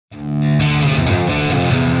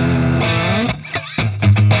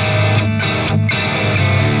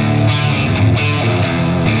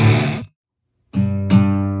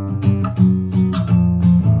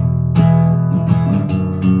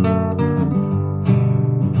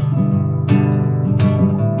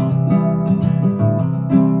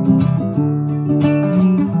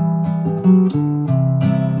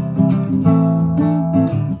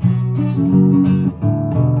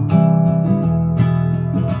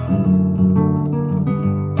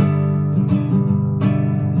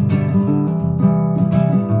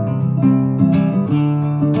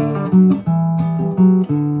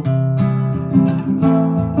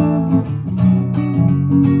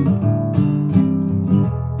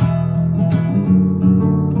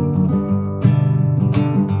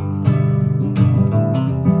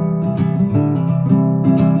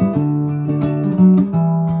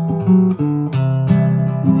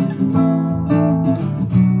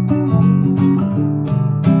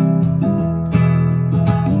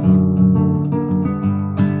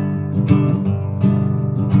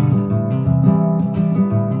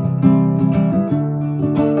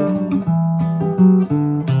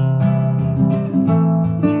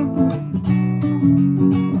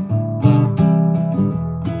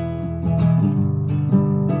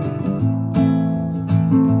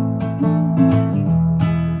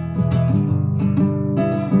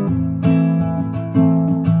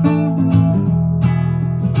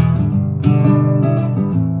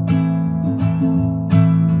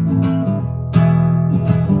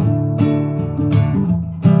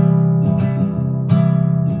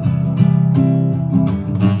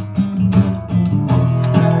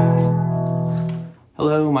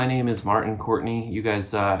Hello, my name is Martin Courtney. You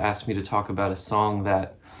guys asked me to talk about a song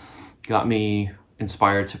that got me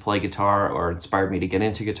inspired to play guitar or inspired me to get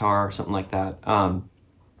into guitar or something like that.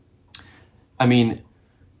 I mean,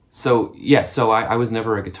 I was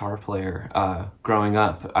never a guitar player growing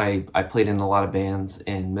up. I played in a lot of bands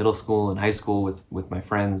in middle school and high school with my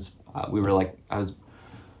friends. I was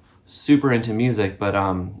super into music, but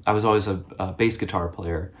I was always a bass guitar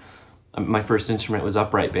player. My first instrument was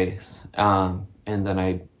upright bass, and then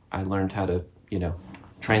I learned how to,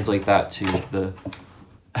 translate that to the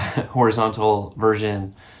horizontal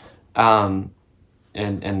version, and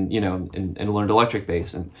learned electric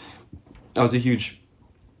bass. And I was a huge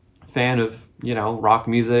fan of, rock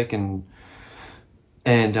music, and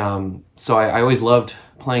so I always loved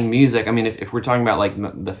playing music. I mean, if we're talking about like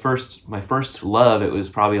my first love, it was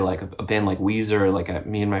probably like a band like Weezer. Like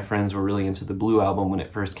me and my friends were really into the Blue album when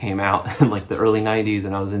it first came out in like the early 90s,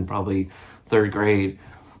 and I was in probably third grade.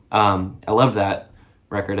 I loved that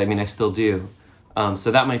record. I mean, I still do.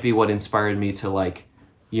 So that might be what inspired me to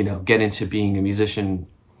get into being a musician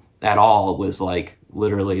at all, was like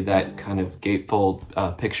literally that kind of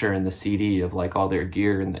gatefold picture in the CD of like all their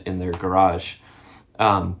gear in their garage.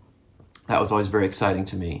 That was always very exciting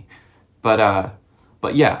to me. But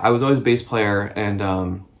yeah, I was always a bass player, and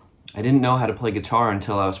I didn't know how to play guitar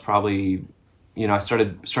until I was probably, I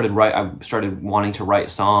started wanting to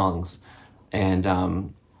write songs, and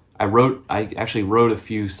I actually wrote a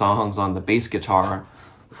few songs on the bass guitar,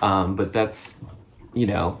 but that's,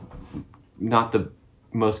 not the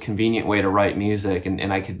most convenient way to write music,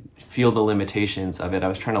 and I could feel the limitations of it. I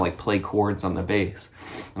was trying to play chords on the bass,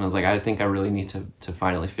 and I was like, I think I really need to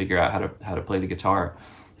finally figure out how to play the guitar.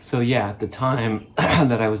 So yeah, at the time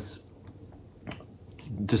that I was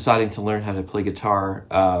deciding to learn how to play guitar,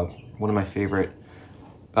 one of my favorite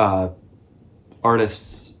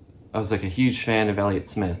artists, I was like a huge fan of Elliott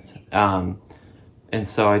Smith, and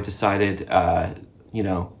so I decided, I'll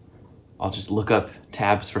just look up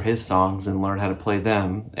tabs for his songs and learn how to play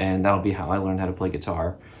them, and that'll be how I learned how to play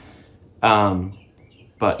guitar.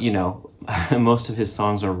 But most of his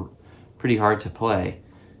songs are pretty hard to play,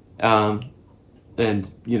 and I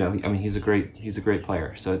mean, he's a great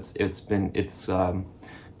player. So it's the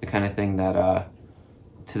kind of thing that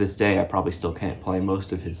to this day I probably still can't play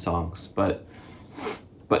most of his songs. But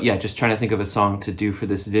yeah, just trying to think of a song to do for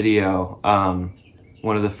this video.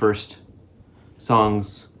 One of the first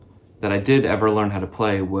songs that I did ever learn how to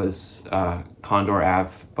play was Condor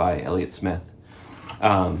Ave by Elliott Smith.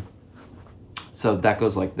 So that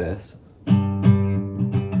goes like this.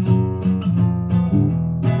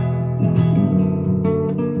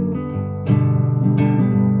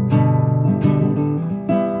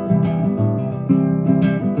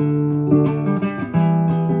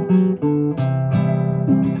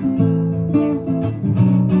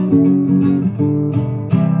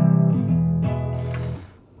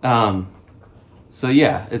 So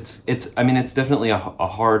yeah, I mean, it's definitely a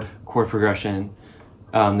hard chord progression.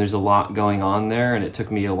 There's a lot going on there, and it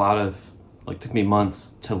took me took me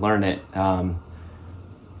months to learn it, to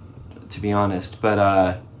be honest.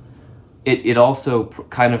 But it also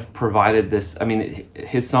kind of provided this, I mean,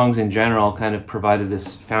 his songs in general kind of provided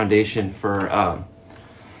this foundation for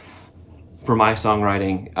my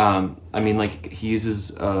songwriting. I mean, like, he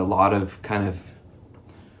uses a lot of kind of,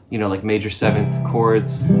 like major seventh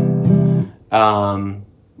chords,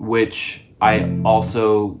 which I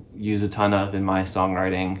also use a ton of in my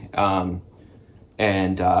songwriting,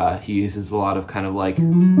 and he uses a lot of kind of like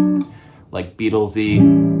Beatles-y,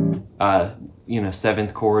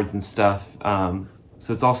 seventh chords and stuff.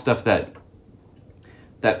 So it's all stuff that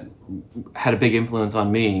had a big influence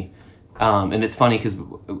on me. And it's funny because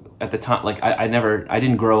at the time, like, I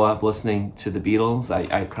didn't grow up listening to the Beatles.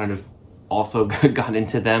 I kind of also got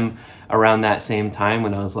into them around that same time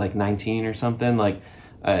when I was like 19 or something,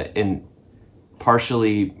 and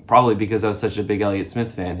partially probably because I was such a big Elliott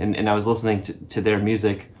Smith fan, and I was listening to their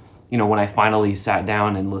music, when I finally sat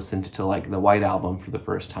down and listened to like the White Album for the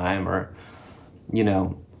first time, or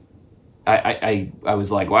I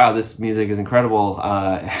was like, wow, this music is incredible,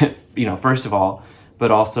 first of all,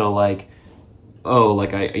 but also like, oh,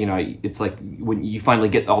 like it's like when you finally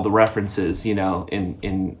get all the references,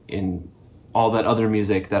 in all that other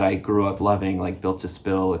music that I grew up loving, like Built to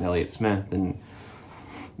Spill and Elliott Smith, and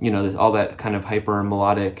all that kind of hyper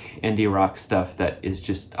melodic indie rock stuff that is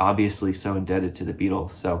just obviously so indebted to the Beatles.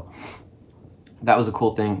 So that was a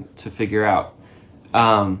cool thing to figure out.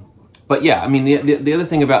 But yeah, I mean, the other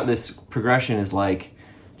thing about this progression is like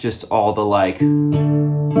just all the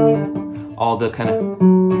kind of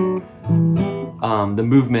the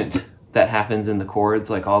movement that happens in the chords,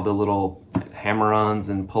 like all the little hammer-ons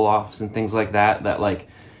and pull-offs and things like that, that like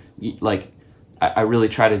I really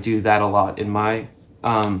try to do that a lot in my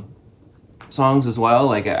songs as well.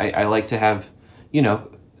 Like I like to have, you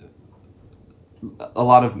know, a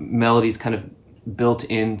lot of melodies kind of built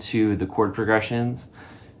into the chord progressions,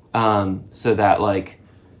 so that, like,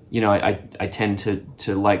 you know, I tend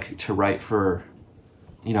to like to write for,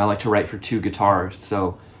 you know, I like to write for two guitars.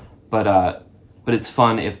 So, but it's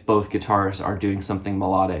fun if both guitars are doing something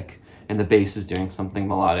melodic and the bass is doing something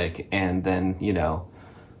melodic, and then, you know,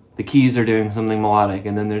 the keys are doing something melodic,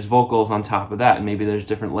 and then there's vocals on top of that, and maybe there's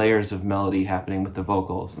different layers of melody happening with the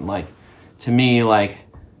vocals. And like, to me, like,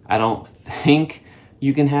 I don't think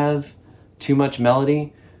you can have too much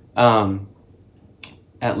melody.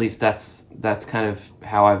 At least that's kind of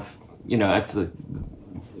how I've, you know, that's a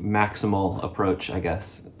maximal approach, I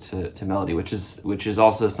guess, to melody, which is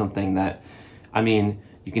also something that, I mean,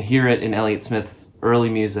 you can hear it in Elliott Smith's early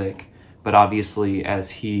music, but obviously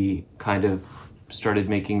as he kind of started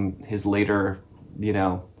making his later, you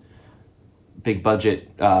know, big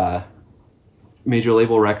budget major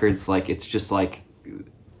label records, like, it's just like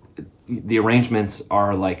the arrangements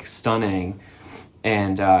are like stunning,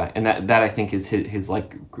 and that I think is his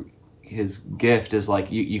like his gift, is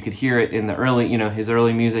like you could hear it in the early, you know, his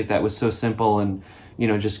early music that was so simple and, you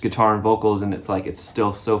know, just guitar and vocals, and it's like it's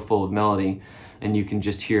still so full of melody, and you can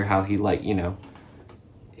just hear how he, like, you know,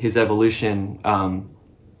 his evolution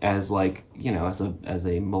as, like, you know, as a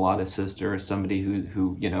melodicist, or somebody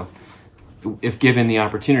who you know, if given the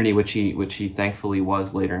opportunity, which he thankfully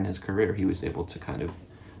was later in his career, he was able to kind of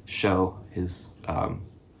show his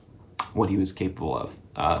what he was capable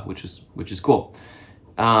of, which is cool.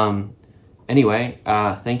 Anyway,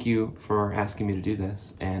 thank you for asking me to do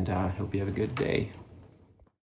this, and I hope you have a good day.